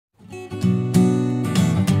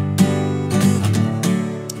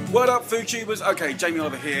food tubers? Okay, Jamie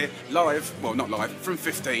Oliver here, live, well not live, from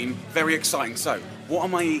 15, very exciting. So, what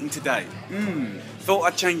am I eating today? Thought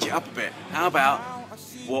I'd change it up a bit. How about,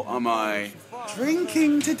 what am I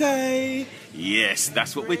drinking today? Yes,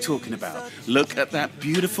 that's what we're talking about. Look at that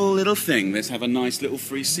beautiful little thing. Let's have a nice little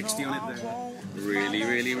 360 on it there. Really,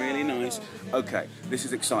 really, really nice. Okay, this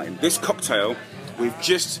is exciting. This cocktail we've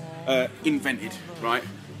just invented, right?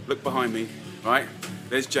 Look behind me, right?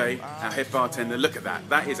 There's Jay, our head bartender. Look at that.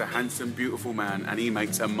 That is a handsome, beautiful man, and he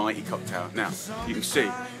makes a mighty cocktail. Now, you can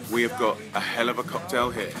see we have got a hell of a cocktail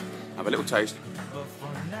here. Have a little taste.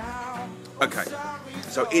 Okay,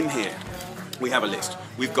 so in here we have a list.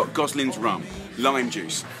 We've got Gosling's rum, lime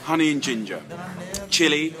juice, honey and ginger,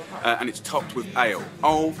 chili, and it's topped with ale.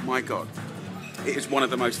 Oh my God. It is one of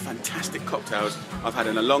the most fantastic cocktails I've had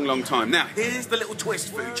in a long, long time. Now, here's the little twist,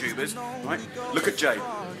 food tubers, right? Look at Jay.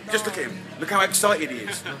 Just look at him. Look how excited he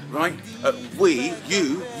is, right?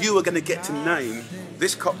 You are going to get to name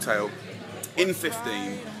this cocktail in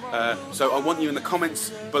 15. So I want you in the comments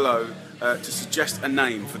below to suggest a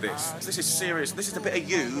name for this. This is serious. This is a bit of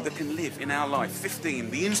you that can live in our life. 15,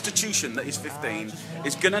 the institution that is 15,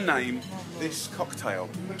 is going to name this cocktail,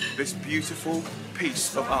 this beautiful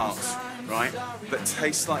piece of art, right, that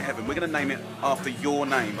tastes like heaven. We're going to name it after your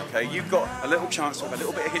name, okay? You've got a little chance to have a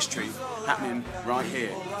little bit of history happening right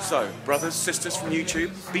here. So, brothers, sisters from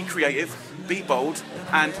YouTube, be creative, be bold,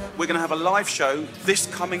 and we're going to have a live show this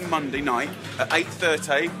coming Monday night at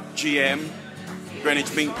 8:30 GM,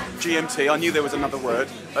 Greenwich Mean GMT. I knew there was another word.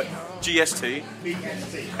 GST.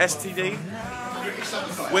 STD.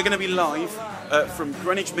 We're going to be live from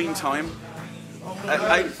Greenwich Mean Time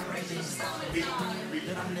at 8.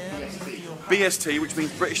 BST, which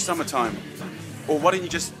means British Summertime. Or why don't you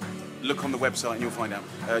just look on the website and you'll find out,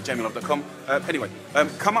 jamielove.com. Anyway,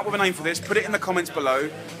 come up with a name for this, put it in the comments below.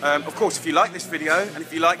 Of course, if you like this video, and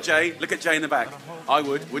if you like Jay, look at Jay in the back. I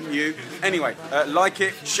would, wouldn't you? Anyway, like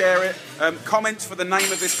it, share it, comment for the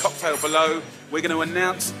name of this cocktail below. We're going to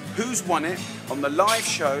announce who's won it on the live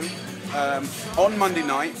show on Monday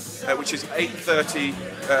night, which is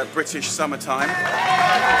 8:30 British Summertime.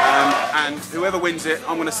 And whoever wins it,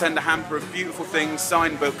 I'm going to send a hamper of beautiful things,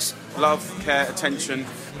 signed books, love, care, attention,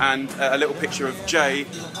 and a little picture of Jay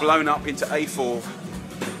blown up into A4.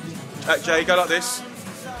 Jay, go like this.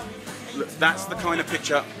 Look, that's the kind of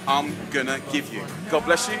picture I'm going to give you. God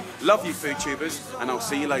bless you, love you food tubers, and I'll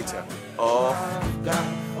see you later. Or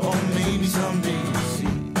maybe someday you see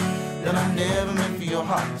that I never meant for your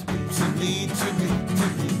heart to bleed, to bleed, to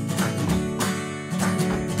bleed.